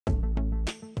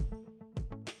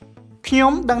ខ្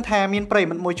ញុំដឹងថាមានប្រិយ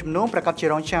មិត្តមួយចំនួនប្រកាសជា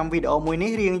រងចាំវីដេអូមួយ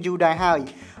នេះរៀងយូរដែរហើយ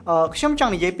ខ្ញុំច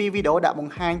ង់និយាយពីវីដេអូដាក់ប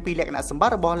ង្ហាញពីលក្ខណៈសម្បត្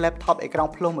តិរបស់ laptop អេក្រ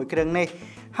ង់ភ្លោះមួយគ្រឿងនេះ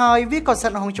ហើយវាក៏ស្ថិ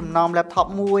តក្នុងចំណោម laptop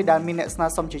មួយដែលមានអ្នកស្នើ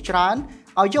សុំជាច្រើន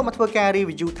ឲ្យយកមកធ្វើការ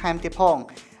review ថែមទៀតផង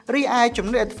រីឯចំ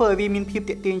ណុចដែលធ្វើឲ្យវាមានភាព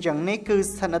ទាក់ទាញយ៉ាងនេះគឺ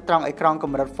ស្ថិតនៅត្រង់អេក្រង់ក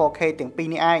ម្រិត 4K ទាំងពីរ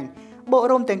នេះឯងបូក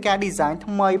រួមទាំងការ design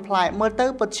ថ្មីប្លែកមើលទៅ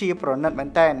ពិតជាប្រណិតមែន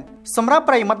តើសម្រាប់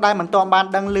ប្រិយមិត្តដែលមិនទាន់បាន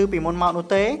ដឹងឮពីមុនមកនោះ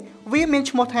ទេវាមាន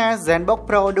ឈ្មោះថា ZenBook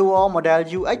Pro Duo Model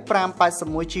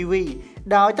UX581GV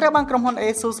ដោយត្រូវបានក្រុមហ៊ុន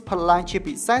ASUS ផលិតឡើងជា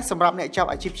ពិសេសសម្រាប់អ្នកចាប់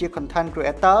អាជីពជា content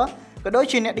creator ក៏ដូច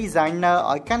ជាអ្នក designer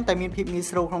ឲ្យកាន់តែមានភាពងាយ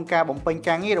ស្រួលក្នុងការបំពេញ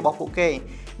ការងាររបស់ពួកគេ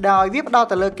ដោយវាផ្ដោត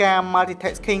ទៅលើការ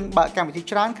multitasking បើកកម្មវិធី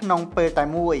ច្រើនក្នុងពេលតែ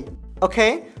មួយអូខេ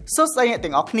សួស្តីអ្នក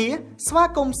ទាំងអស់គ្នាស្វា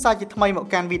គមន៍សាជាថ្មីមក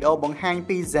កាន់វីដេអូបង្ហាញ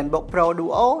ពី ZenBook Pro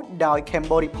Duo ដោយ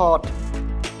Cambo Report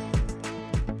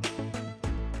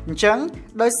អញ្ចឹង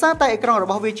ដោយសារតែអេក្រង់រ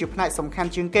បស់វាជាផ្នែកសំខាន់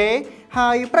ជាងគេហើ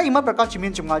យប្រិយមិត្តប្រកាសជាមា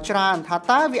នចម្ងល់ច្រើនថា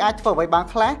តើវាអាចធ្វើអ្វីបាន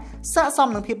ខ្លះស័ក្តិសម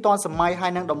នឹងភាពទាន់សម័យហើ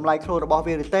យនឹងតម្លៃខ្លួនរបស់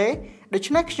វាឬទេដូ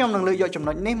ច្នេះខ្ញុំនឹងលើកយកចំ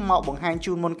ណុចនេះមកបង្ហាញ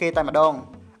ជូនមុនគេតែម្ដង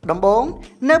ដំបូង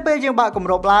នៅពេលយើងបើកគម្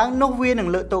របឡើងនោះវានឹង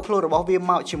លើកតួខ្លួនរបស់វា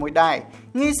មកជាមួយដែរ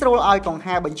ងាយស្រួលឲ្យកង្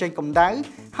ហាបញ្ចេញកម្ដៅ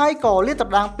ហើយក៏លាតត្រ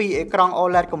ដាងពីអេក្រង់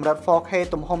OLED កម្រិត 4K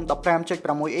ទំហំ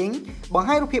 15.6 អ៊ីងបង្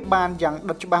ហាញរូបភាពបានយ៉ាង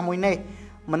ដិតច្បាស់មួយនេះ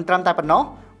មិនត្រឹមតែប៉ុណ្ណោះ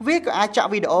វាក៏អាចចាក់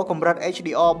វីដេអូកម្រិត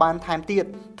HDR បានថែមទៀត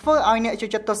ធ្វើឲ្យអ្នកចូល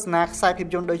ចិត្តទស្សនាខ្សែភាព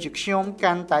យន្តដូចជាខ្ញុំ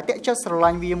កាន់តែទាក់ចិត្តស្រឡា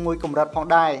ញ់វាមួយកម្រិតផង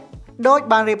ដែរដូច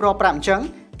បានរៀបរាប់ប្រាប់អញ្ចឹង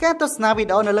ការទស្សនាវី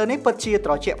ដេអូនៅលើនេះពិតជា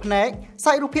ត្រជាក់ភ្នែក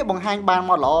សាច់រូបភាពបង្ហាញបាន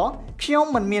មកល្អខ្ញុំ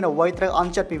មិនមានអ្វីត្រូវអ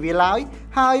ន់ចិត្តពីវាឡើយ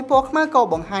ហើយពណ៌ខ្មៅក៏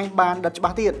បង្ហាញបានដិតច្បា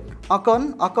ស់ទៀតអរ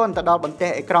គុណទៅដល់បន្ទះ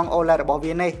អេក្រង់ OLED របស់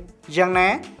វានេះយ៉ាងណា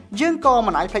យើងក៏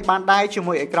មិនអាចភ្លេចបានដែរជា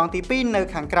មួយអេក្រង់ទី2នៅ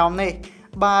ខាងក្រោមនេះ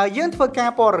បើយើងធ្វើការ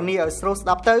ពណ៌នាឲ្យស្រួលស្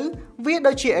ដាប់ទៅវា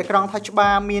ដូចជាអេក្រង់ Touch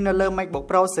Bar មាននៅលើ MacBook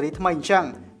Pro ស៊េរីថ្មីអញ្ចឹង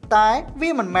តែវា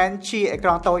មិនមែនជាអេក្រ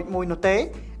ង់តូចមួយនោះទេ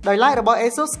ដោយឡែករបស់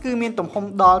ASUS គឺមានទំហំ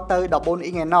ដល់ទៅ14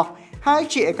អ៊ីងឯណោះហើយ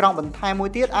ជាអេក្រង់បន្ថែមមួយ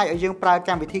ទៀតអាចឲ្យយើងប្រើក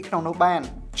ម្មវិធីក្នុងនោះបាន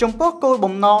ចំពោះគោល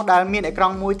បំណងដែលមានអេក្រ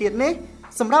ង់មួយទៀតនេះ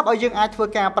សម្រាប់ឲ្យយើងអាចធ្វើ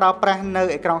ការប្រើប្រាស់នៅ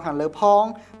អេក្រង់ខាងលើផង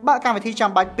បើកម្មវិធី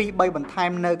ចាំបាច់ 2-3 បន្ថែ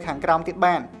មនៅខាងក្រោមទៀត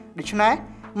បានដូច្នេះ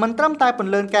មិនត្រឹមតែព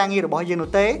ន្លឿនការងាររបស់យើងនោះ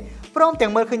ទេព្រមទាំ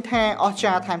ងមើលឃើញថាអស្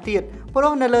ចារ្យថែមទៀតព្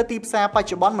រោះនៅលើទីផ្សារបច្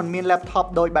ចុប្បន្នមិនមាន laptop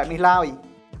ដូចបែបនេះឡើយ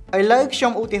ឥឡូវខ្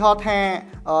ញុំឧទាហរណ៍ថា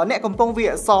អ្នកកំពុងវាយ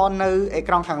អក្សរនៅអេ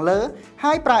ក្រង់ខាងលើ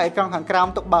ហើយប្រើអេក្រង់ខាងក្រោម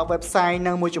ទុកបើក website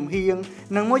នៅមួយចំហៀង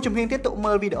និងមួយចំហៀងទៀតទុក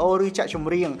មើលវីដេអូឬចាក់ច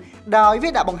ម្រៀងដោយវា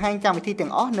ដាក់បង្ហាញកម្មវិធីទាំ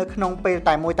ងអស់នៅក្នុងពេល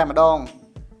តែមួយតែម្ដង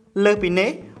លើសពី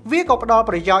នេះវាក៏ផ្ដល់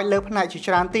ប្រយោជន៍លើផ្នែកជា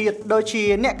ច្រើនទៀតដូចជា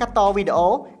អ្នកកាត់តវីដេអូ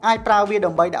អាចប្រើវា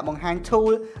ដើម្បីដាក់បង្ហាញ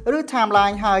tool ឬ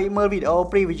timeline ហើយមើលវីដេអូ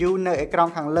preview នៅអេក្រ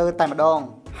ង់ខាងលើតែម្ដង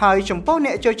ហើយចំពោះ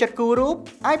អ្នកចូលចិត្តគូររូប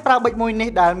អាចប្រើប៊ិចមួយនេះ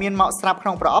ដែលមានមកស្រាប់ក្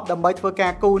នុងប្រអប់ដើម្បីធ្វើកា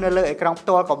រគូរនៅលើអេក្រង់ផ្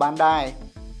ទាល់ក៏បានដែរ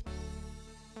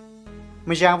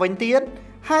ម្យ៉ាងវិញទៀត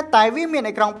ហេតុតែវាមាន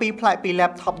អេក្រង់2ប្លែកពី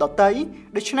laptop ដទៃ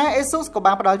ដូច្នេះ ASUS ក៏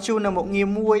បានផ្ដល់ជូននៅមុខងារ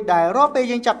មួយដែលរាល់ពេល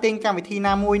យើងចាប់ទាញកម្មវិធី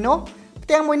ណាមួយនោះផ្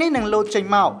ទាំងមួយនេះនឹងលោតចេញ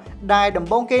មកដែលដំ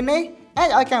បូងគេនេះអាច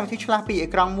ឲ្យកម្មវិធីឆ្លាស់ពីអេ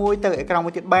ក្រង់មួយទៅអេក្រង់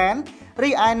មួយទៀតបានរី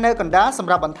ឯនៅកណ្ដាលស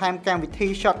ម្រាប់បន្ថែមកម្មវិធី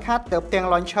shortcut ទៅផ្ទាំង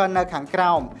launcher នៅខាងក្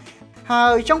រោមហើ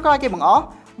យចុងក្រោយគេបង្អស់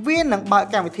វានឹងបើក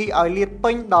កម្មវិធីឲ្យលាត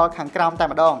ពេញដល់ខាងក្រោមតែ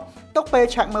ម្ដងទុកពេល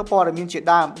ឆាក់មើលព័ត៌មានជា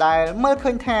ដើមដែលមើល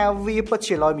ឃើញថាវាពិត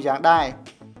ជាលយម្យ៉ាងដែរ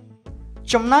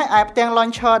ចំណែកឯផ្ទាំង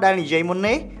launcher ដែលនិយាយមុន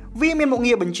នេះវាមានមុខ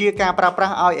ងារបញ្ជាការប្រើប្រា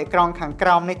ស់ឲ្យអេក្រង់ខាងក្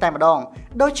រោមនេះតែម្ដង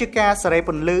ដូចជាការសេរីព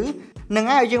ន្លឺនឹង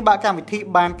ឲ្យយើងបើកកម្មវិធី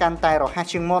បានកាន់តែរហ័ស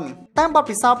ជាងមុនតាមបទ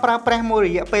ពិសោធន៍ប្រើប្រាស់មួយរ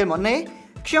យៈពេលមកនេះ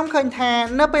ខ្ញុំឃើញថា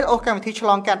នៅពេលអូសកម្មវិធីឆ្ល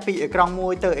ងកាត់ពីអេក្រង់មួ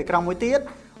យទៅអេក្រង់មួយទៀត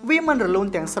វាមិនរលូន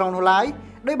ទាំងស្រុងនោះឡើយ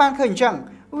ដោយបានឃើញអញ្ចឹង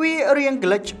វារៀង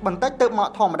glitch បន្តិចទៅមក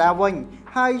ធម្មតាវិញ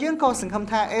ហើយយើងក៏សង្ឃឹម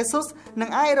ថា ASUS នឹង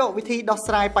អាចរកវិធីដោះ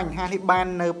ស្រាយបញ្ហានេះបាន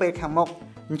នៅពេលខាងមុខ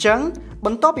អញ្ចឹងប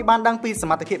ន្ទាប់ពីបានដឹងពីស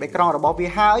មត្ថភាពអេក្រង់របស់វា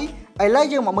ហើយឥឡូវ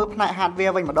យើងមកមើលផ្នែក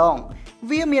hardware វិញម្ដង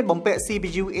វាមានបំពាក់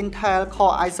CPU Intel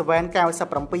Core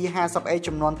i7-9750H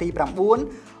ចំនួនទី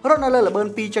9រត់នៅលើល្បឿន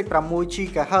 2.6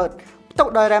 GHz ផ្ទុក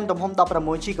ដោយ RAM ទំហំ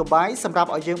 16 GB សម្រាប់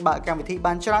ឲ្យយើងបើកកម្មវិធី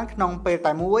បានច្រើនក្នុងពេល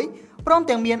តែមួយព្រម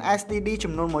ទាំងមាន SSD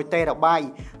ចំនួន 1TB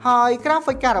ហើយ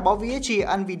graphic card របស់វាជា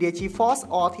NVIDIA GeForce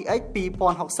RTX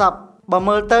 2060បើ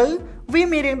មើលទៅវា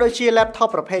មានរាងដូចជា laptop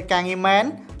ប្រភេទការងារមែន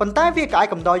ប៉ុន្តែវាក៏អាច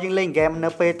កំដរយើងលេងហ្គេមនៅ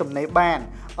ពេលទំនេរបាន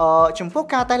ចំពោះ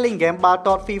ការតេស្តលេងហ្គេមបាល់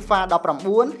ទាត់ FIFA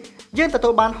 19យើងទទួ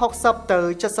លបាន60ទៅ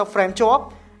70 frame ជាប់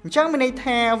អញ្ចឹងមានន័យ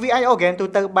ថាវាអាចអូហ្គេមទូ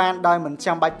ទៅបានដោយមិន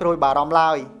ចាំបាច់ព្រួយបារម្ភ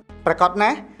ឡើយប្រកបណា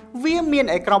ស់វាមាន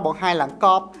អេក្រង់បង្ហាញឡើងក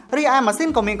ប់រីឯម៉ាស៊ីន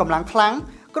ក៏មានកម្លាំងខ្លាំង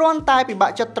គ្រាន់តែពិបា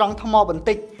កចិត្តត្រង់ថ្មបន្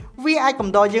តិចវាអាចកំ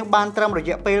ដរយើងបានត្រឹមរ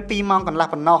យៈពេល2ម៉ោងកន្លះ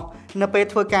ប៉ុណ្ណោះនៅពេល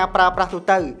ធ្វើការប្រើប្រាស់ទូ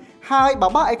ទៅហើយបើ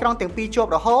បើអេក្រង់ទាំងពីរជា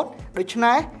ប់រហូតដូច្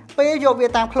នេះពេលយកវា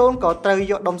តាមខ្លួនក៏ត្រូវ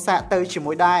យកដុំសាកទៅជា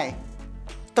មួយដែរ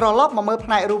ត្រឡប់មកមើលផ្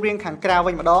នែករូបរាងខាងក្រៅ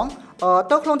វិញម្ដង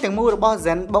ទោះខ្លួនទាំងមូលរបស់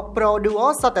ZenBook Pro Duo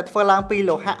សុទ្ធតែធ្វើឡើងពី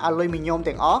លោហៈអាលុយមីញ៉ូម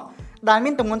ទាំងអស់ដែល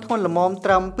មានទម្ងន់ធ្ងន់ល្មម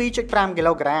ត្រឹម 2.5 គី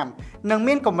ឡូក្រាមនិង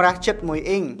មានកម្រាស់ជិត 1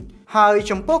 អ៊ីងហើយ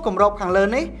ចំពោះគម្របខាងលើ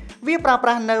នេះវាប្រើប្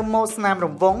រាស់នៅម៉ូដស្នាមរ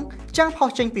ង្វង់ចាំងផុស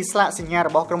ចេញពីស្លាកសញ្ញារ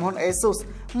បស់ក្រុមហ៊ុន ASUS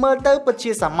មើលទៅពិត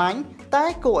ជាសាមញ្ញតែ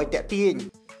គួរឲ្យទាក់ទាញ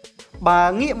បើ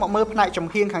ងាកមកមើលផ្នែកចំ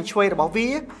ហៀងខាងឆ្វេងរបស់វា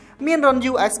មានរុន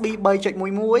USB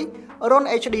 3.11 រុន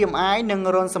HDMI និង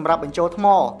រុនសម្រាប់បញ្ចូលថ្ម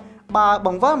បើប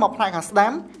ង្វិលមកផ្នែកខាងស្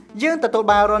ដាំយើងទទួល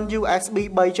បានរុន USB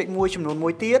 3.1 ចំនួន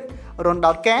1ទៀតរុន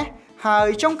ដោតកាសហើយ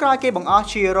ចុងក្រោយគេបង្អស់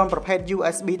ជារុនប្រភេទ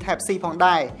USB Type C ផង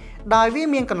ដែរដោយវា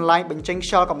មានកន្លែងបញ្ចេញខ្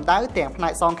យល់កម្ដៅទាំងផ្នែ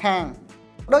កសងខាង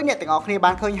ដោយអ្នកទាំងអស់គ្នា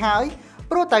បានឃើញហើយ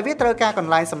ព្រោះតែវាត្រូវការក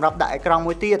ន្លែងសម្រាប់ដាក់អេក្រង់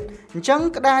មួយទៀតអញ្ចឹង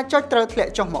ក្តារចុចត្រូវធ្លា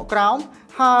ក់ចុះមកក្រោម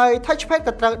ហើយ Touchpad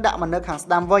ក៏ត្រូវដាក់មកនៅខាងស្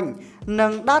ដាំវិញនិ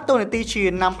ងដើរតួនាទីជា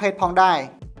numpad ផងដែរ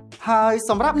ហើយ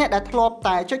សម្រាប់អ្នកដែលធ្លាប់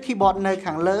តែចុច keyboard នៅ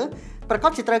ខាងលើប្រក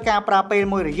បជាត្រូវការប្រើពេល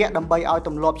មួយរយៈដើម្បីឲ្យទ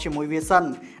ម្លាប់ជាមួយវាសិន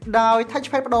ដោយ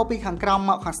Touchpad បដូរពីខាងក្រោម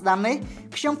មកខាងស្ដាំនេះ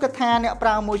ខ្ញុំគិតថាអ្នកប្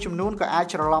រើមួយចំនួនក៏អាច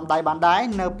ច្រឡំដៃបានដែរ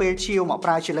នៅពេលឈាវមកប្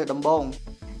រើជាលើកដំបូង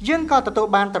យើងក៏ទទួល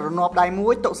បានទ្រនាប់ដៃមួ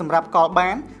យទុកសម្រាប់កលបា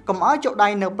នកុំឲ្យចុកដៃ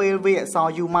នៅពេលវាអក្សរ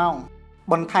U ម៉ោង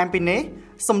បន្ថែមពីនេះ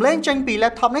សំឡេងចេញពី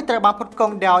laptop នេះត្រូវបានផ្គត់ផ្គ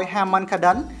ង់ដោយ Harman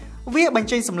Kardon វាបញ្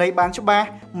ចេញសំឡេងបានច្បាស់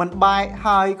មិនបែក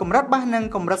ហើយកម្រិតបាសនិង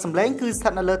កម្រិតសំឡេងគឺស្ថិ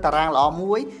តនៅលើតារាងល្អ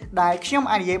មួយដែលខ្ញុំ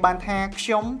អាចនិយាយបានថាខ្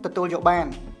ញុំទទួលយកបាន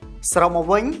សរុបមក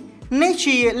វិញនេះ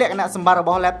ជាលក្ខណៈសម្បត្តិរប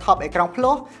ស់ laptop អេក្រង់ភ្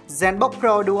លោះ ZenBook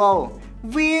Pro Duo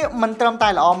វាមិនត្រឹមតែ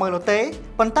ល្អមើលនោះទេ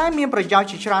ប៉ុន្តែមានប្រយោជន៍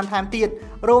ជាច្រើនថែមទៀត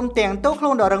រួមទាំងតួខ្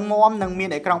លួនដ៏រឹងមាំនិងមាន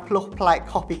អេក្រង់ភ្លោះប្លែក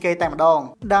ខុសពីគេតែម្ដង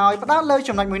ដោយផ្ដោតលើ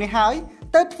ចំណុចមួយនេះហើយ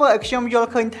ទើបធ្វើឲ្យខ្ញុំយល់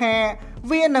ឃើញថា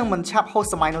វានឹងមិនឆាប់ហួស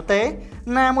សម័យនោះទេ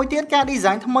ណាមួយទៀតការ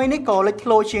design ថ្មីនេះក៏លេចធ្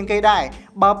លោជាងគេដែរ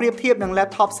បើប្រៀបធៀបនឹង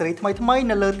laptop ស៊េរីថ្មីៗ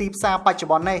នៅលើទីផ្សារបច្ចុ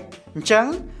ប្បន្ននេះអញ្ចឹង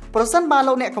ប្រសិនបើ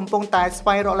លោកអ្នកកំពុងតែស្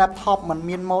វែងរក laptop មិន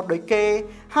មានម៉ូដដូចគេ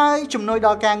ហើយជំនួយដ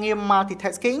ល់ការងារ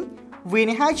multitasking វា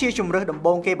នេះហើយជាជម្រើសដំ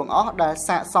បូងគេបង្អស់ដែល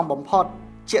ស័ក្តិសមបំផុត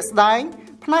ជាក់ស្ដែង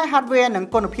ផ្នែក hardware និង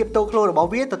គុណភាពតួខ្លួនរបស់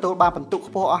វាទទួលបានពិន្ទុ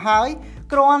ខ្ពស់អស់ហើយ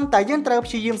គ្រាន់តែយើងត្រូវ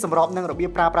ព្យាយាមសម្របនឹងរបៀប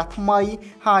ប្រើប្រាស់ថ្មី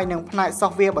ហើយនឹងផ្នែក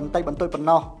software បន្តិចបន្តួចប៉ុណ្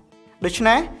ណោះដូច្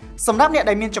នេះសម្រាប់អ្នក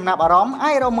ដែលមានចំណាប់អារម្មណ៍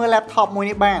អាចរកមើល laptop មួយ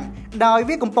នេះបានដោយ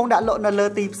វាកំពុងដាក់លក់នៅលើ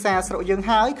ទីផ្សារស្រុកយើង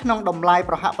ហើយក្នុងតម្លៃ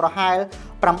ប្រហាក់ប្រហែល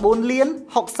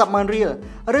 9,60,000 រៀល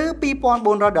ឬ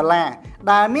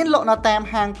 $2,400 ដែលមានលក់នៅតាម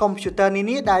ហាងកុំព្យូទ័រនា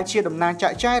នាដែលជាតំណាងចា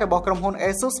ក់ចាយរបស់ក្រុមហ៊ុន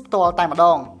ASUS ផ្ទាល់តែម្ដ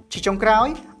ងជាចុងក្រោយ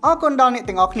អរគុណដល់អ្នក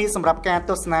ទាំងអស់គ្នាសម្រាប់ការ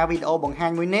ទស្សនាវីដេអូបង្ហា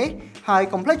ញមួយនេះហើយ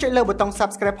កុំភ្លេចចុចលើប៊ូតុង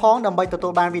Subscribe ផងដើម្បីទទួ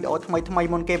លបានវីដេអូថ្មីៗ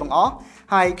មុនគេបង្អស់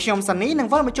ហើយខ្ញុំសានីនឹង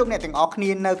វិលមកជួបអ្នកទាំងអស់គ្នា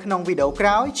នៅក្នុងវីដេអូក្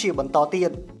រោយជាបន្តទៀ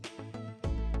ត